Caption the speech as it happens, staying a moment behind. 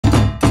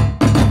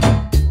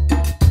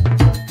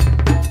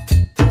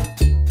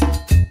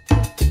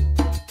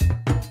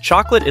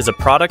Chocolate is a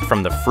product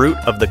from the fruit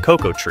of the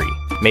cocoa tree,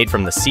 made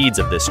from the seeds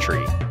of this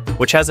tree,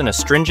 which has an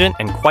astringent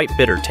and quite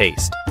bitter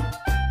taste.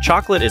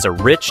 Chocolate is a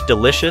rich,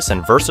 delicious,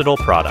 and versatile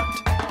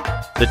product.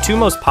 The two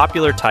most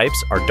popular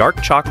types are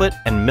dark chocolate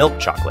and milk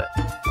chocolate.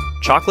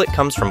 Chocolate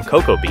comes from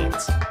cocoa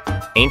beans.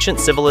 Ancient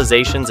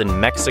civilizations in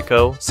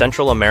Mexico,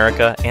 Central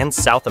America, and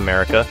South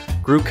America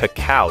grew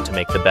cacao to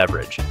make the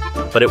beverage.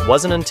 But it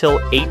wasn't until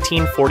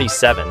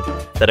 1847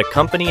 that a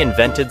company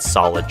invented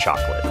solid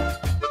chocolate.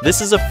 This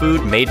is a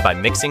food made by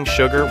mixing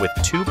sugar with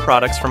two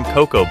products from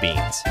cocoa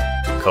beans,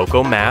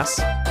 cocoa mass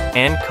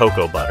and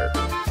cocoa butter.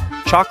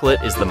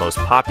 Chocolate is the most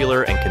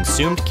popular and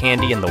consumed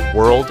candy in the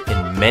world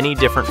in many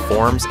different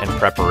forms and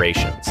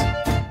preparations.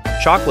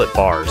 Chocolate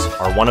bars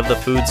are one of the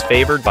foods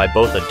favored by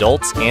both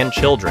adults and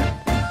children,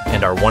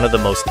 and are one of the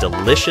most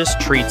delicious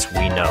treats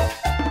we know.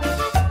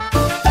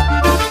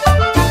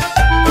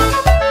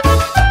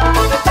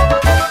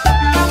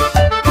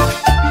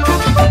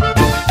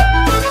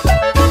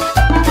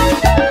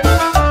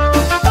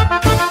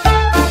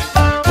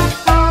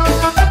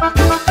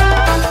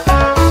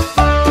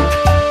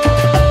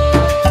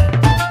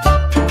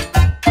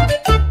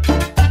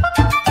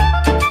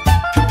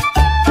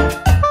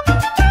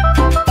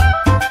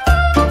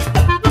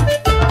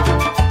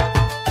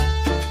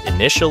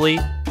 Initially,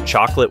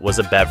 chocolate was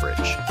a beverage.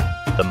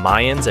 The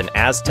Mayans and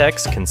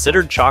Aztecs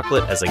considered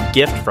chocolate as a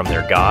gift from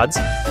their gods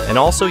and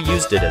also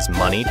used it as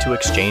money to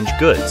exchange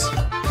goods.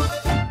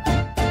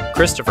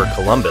 Christopher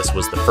Columbus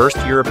was the first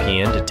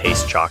European to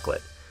taste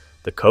chocolate.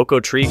 The cocoa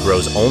tree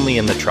grows only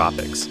in the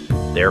tropics.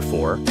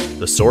 Therefore,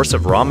 the source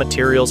of raw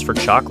materials for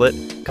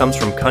chocolate comes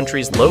from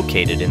countries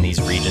located in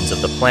these regions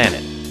of the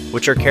planet,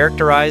 which are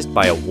characterized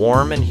by a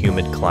warm and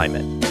humid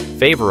climate,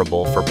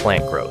 favorable for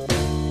plant growth.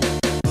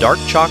 Dark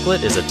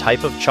chocolate is a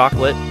type of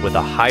chocolate with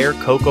a higher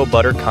cocoa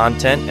butter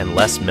content and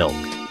less milk.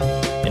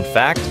 In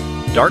fact,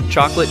 dark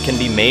chocolate can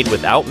be made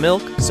without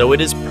milk, so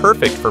it is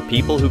perfect for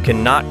people who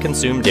cannot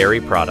consume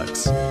dairy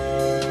products.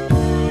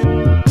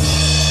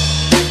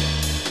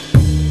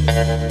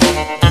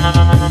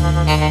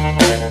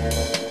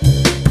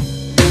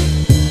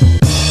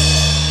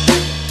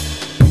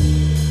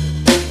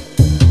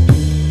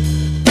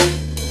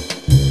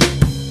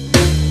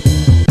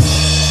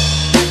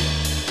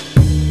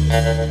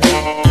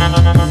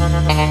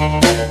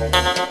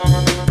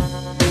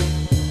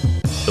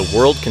 The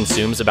world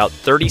consumes about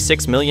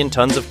 36 million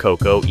tons of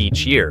cocoa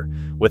each year,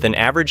 with an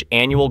average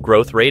annual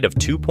growth rate of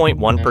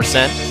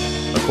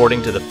 2.1%,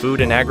 according to the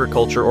Food and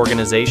Agriculture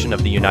Organization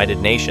of the United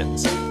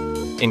Nations.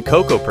 In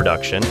cocoa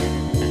production,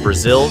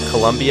 Brazil,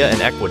 Colombia,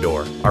 and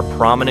Ecuador are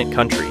prominent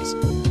countries,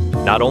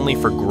 not only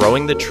for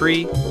growing the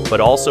tree, but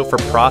also for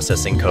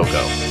processing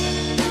cocoa.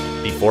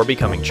 Before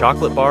becoming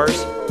chocolate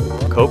bars,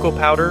 cocoa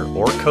powder,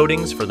 or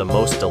coatings for the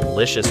most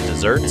delicious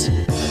desserts,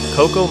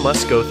 cocoa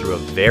must go through a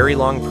very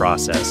long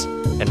process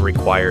and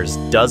requires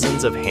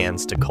dozens of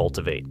hands to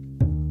cultivate.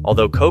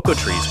 Although cocoa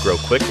trees grow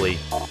quickly,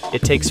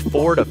 it takes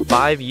 4 to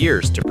 5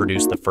 years to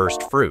produce the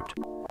first fruit.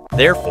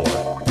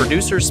 Therefore,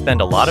 producers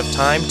spend a lot of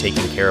time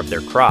taking care of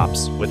their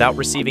crops without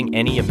receiving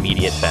any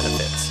immediate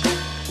benefits.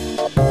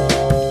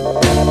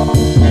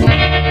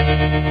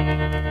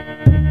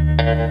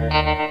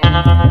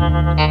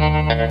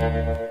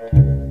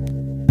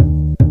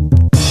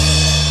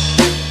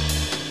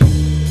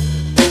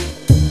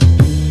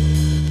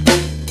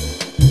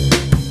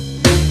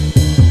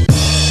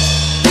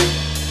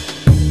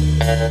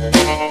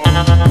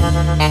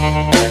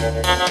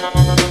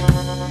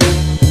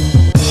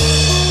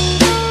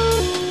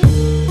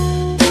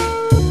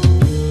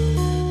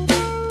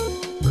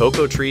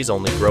 Cocoa trees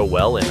only grow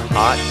well in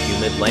hot,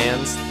 humid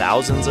lands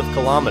thousands of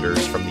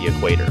kilometers from the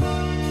equator.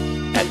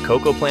 At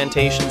cocoa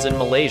plantations in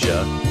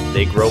Malaysia,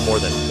 they grow more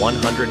than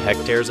 100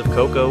 hectares of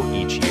cocoa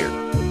each year.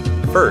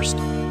 First,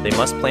 they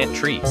must plant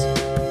trees.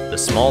 The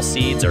small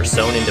seeds are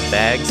sown into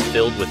bags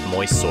filled with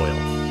moist soil.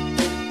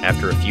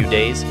 After a few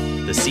days,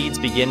 the seeds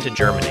begin to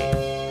germinate,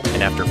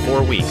 and after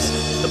 4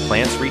 weeks, the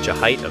plants reach a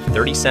height of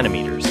 30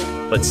 centimeters,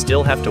 but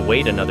still have to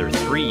wait another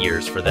 3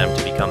 years for them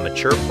to become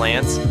mature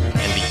plants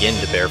and begin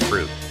to bear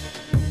fruit.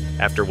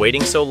 After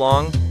waiting so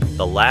long,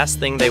 the last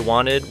thing they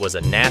wanted was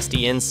a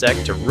nasty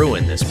insect to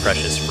ruin this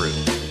precious fruit.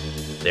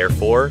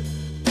 Therefore,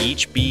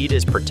 each bead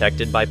is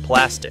protected by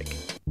plastic.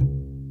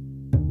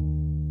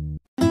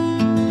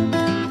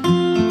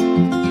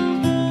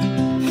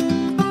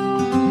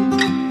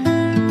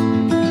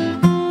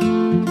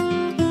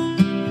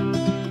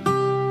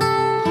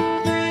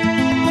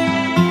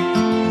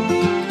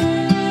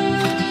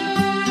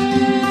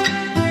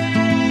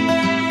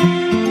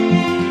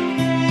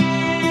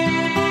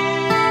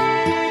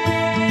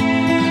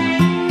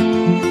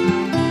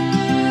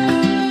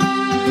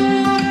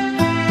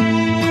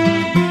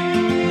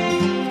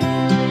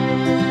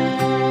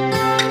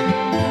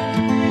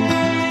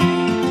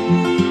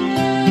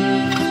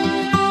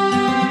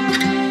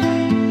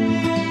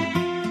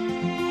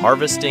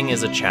 Harvesting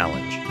is a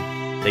challenge.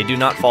 They do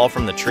not fall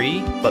from the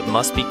tree, but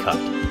must be cut.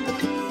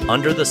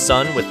 Under the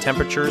sun with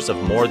temperatures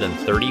of more than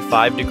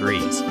 35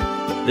 degrees,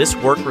 This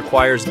work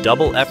requires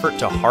double effort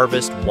to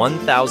harvest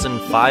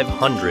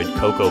 1,500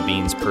 cocoa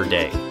beans per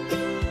day.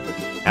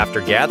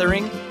 After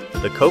gathering,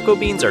 the cocoa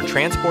beans are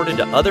transported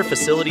to other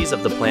facilities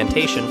of the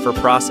plantation for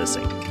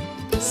processing.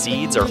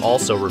 Seeds are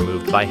also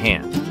removed by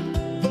hand.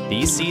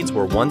 These seeds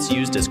were once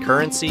used as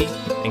currency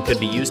and could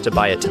be used to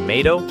buy a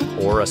tomato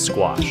or a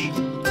squash.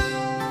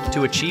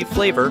 To achieve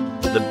flavor,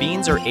 the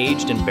beans are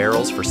aged in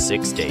barrels for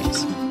 6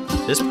 days.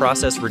 This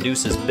process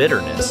reduces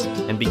bitterness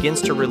and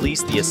begins to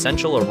release the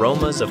essential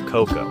aromas of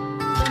cocoa.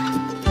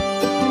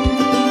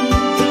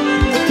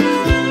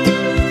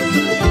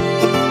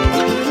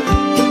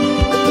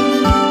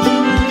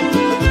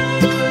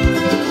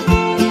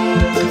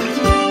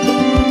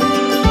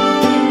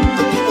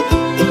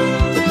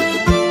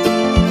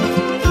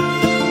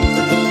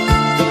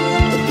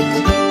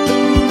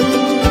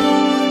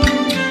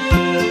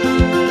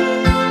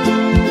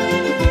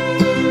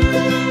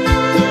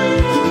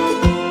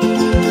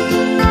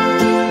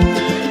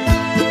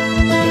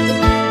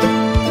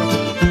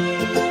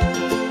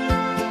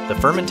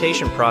 The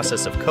fermentation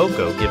process of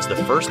cocoa gives the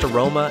first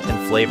aroma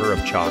and flavor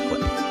of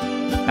chocolate.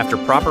 After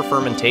proper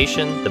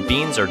fermentation, the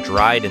beans are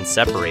dried and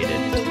separated,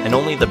 and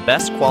only the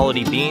best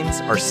quality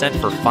beans are sent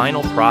for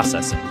final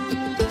processing.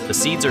 The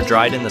seeds are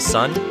dried in the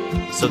sun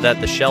so that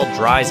the shell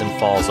dries and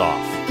falls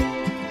off.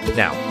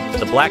 Now,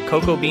 the black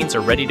cocoa beans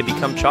are ready to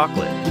become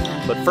chocolate,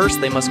 but first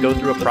they must go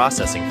through a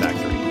processing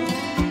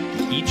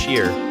factory. Each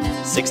year,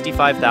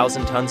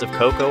 65,000 tons of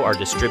cocoa are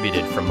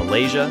distributed from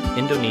Malaysia,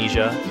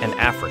 Indonesia, and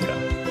Africa.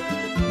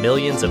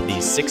 Millions of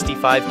these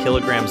 65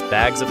 kilograms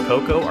bags of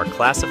cocoa are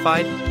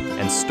classified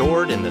and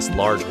stored in this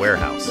large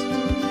warehouse.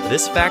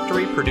 This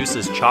factory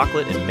produces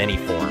chocolate in many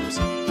forms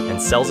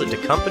and sells it to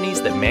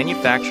companies that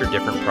manufacture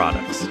different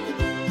products.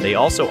 They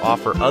also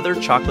offer other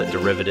chocolate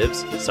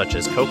derivatives such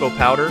as cocoa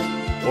powder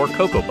or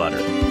cocoa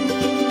butter.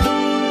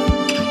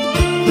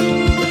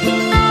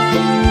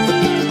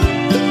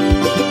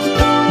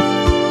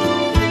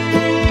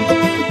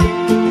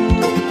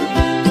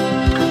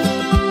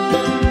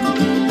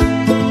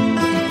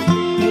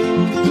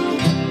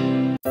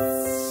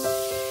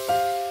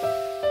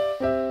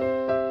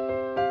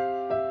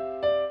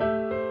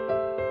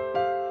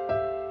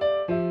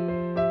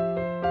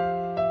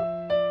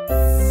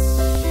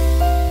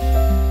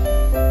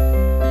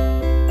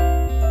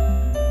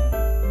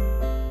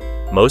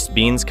 Most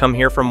beans come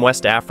here from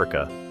West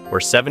Africa,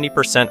 where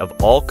 70% of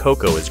all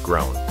cocoa is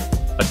grown.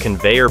 A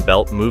conveyor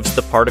belt moves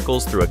the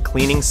particles through a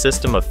cleaning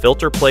system of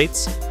filter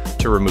plates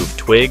to remove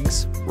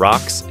twigs,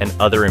 rocks, and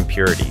other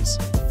impurities.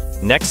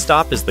 Next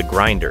stop is the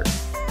grinder,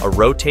 a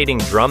rotating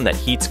drum that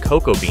heats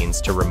cocoa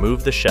beans to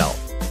remove the shell.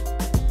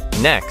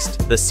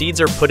 Next, the seeds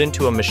are put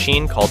into a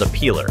machine called a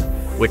peeler,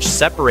 which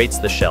separates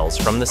the shells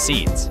from the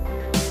seeds.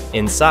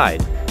 Inside,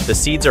 the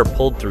seeds are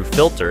pulled through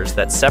filters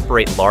that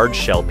separate large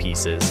shell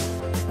pieces.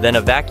 Then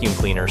a vacuum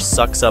cleaner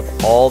sucks up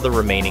all the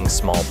remaining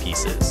small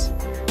pieces.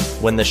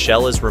 When the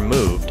shell is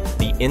removed,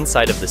 the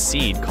inside of the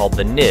seed, called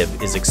the nib,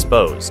 is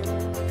exposed.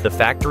 The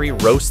factory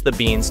roasts the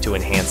beans to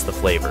enhance the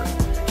flavor.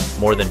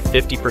 More than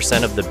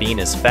 50% of the bean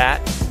is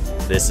fat.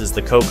 This is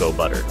the cocoa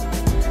butter.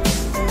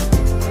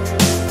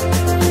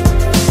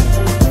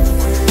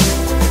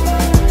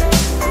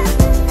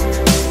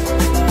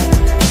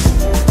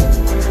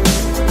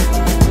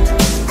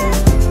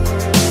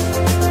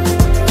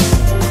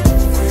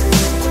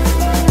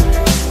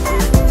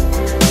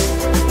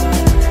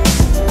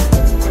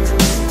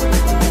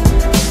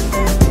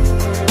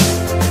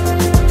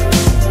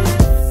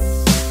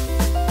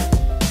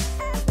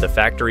 The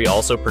factory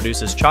also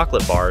produces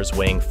chocolate bars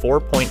weighing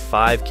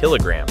 4.5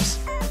 kilograms.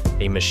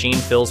 A machine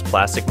fills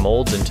plastic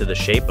molds into the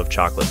shape of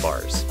chocolate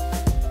bars.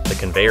 The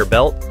conveyor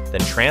belt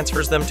then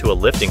transfers them to a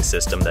lifting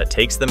system that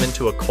takes them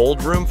into a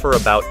cold room for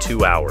about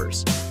 2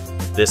 hours.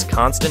 This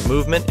constant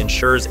movement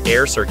ensures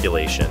air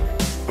circulation,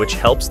 which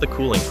helps the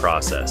cooling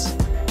process.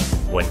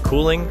 When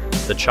cooling,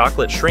 the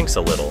chocolate shrinks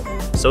a little,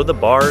 so the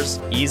bars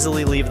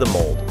easily leave the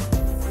mold.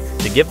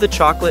 To give the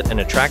chocolate an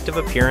attractive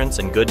appearance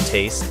and good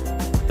taste,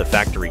 the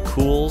factory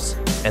cools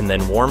and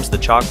then warms the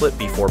chocolate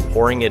before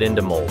pouring it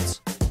into molds.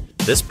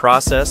 This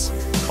process,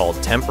 called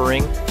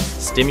tempering,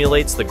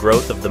 stimulates the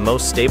growth of the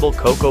most stable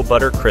cocoa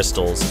butter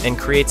crystals and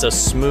creates a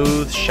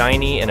smooth,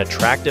 shiny, and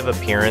attractive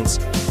appearance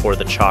for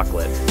the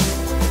chocolate.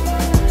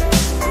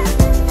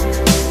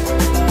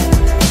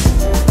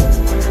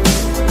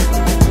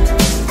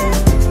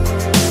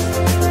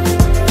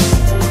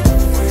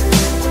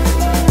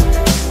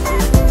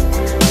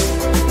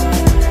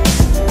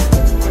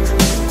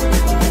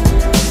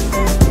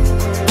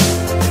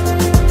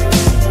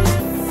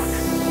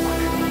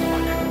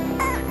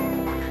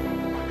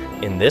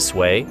 In this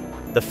way,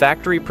 the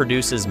factory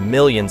produces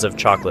millions of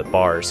chocolate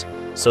bars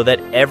so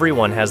that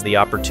everyone has the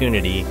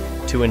opportunity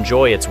to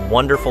enjoy its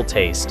wonderful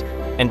taste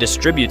and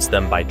distributes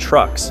them by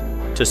trucks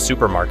to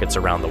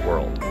supermarkets around the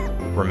world.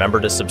 Remember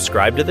to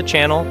subscribe to the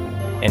channel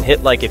and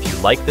hit like if you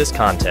like this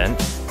content.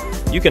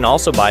 You can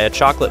also buy a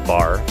chocolate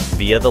bar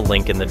via the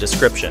link in the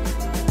description.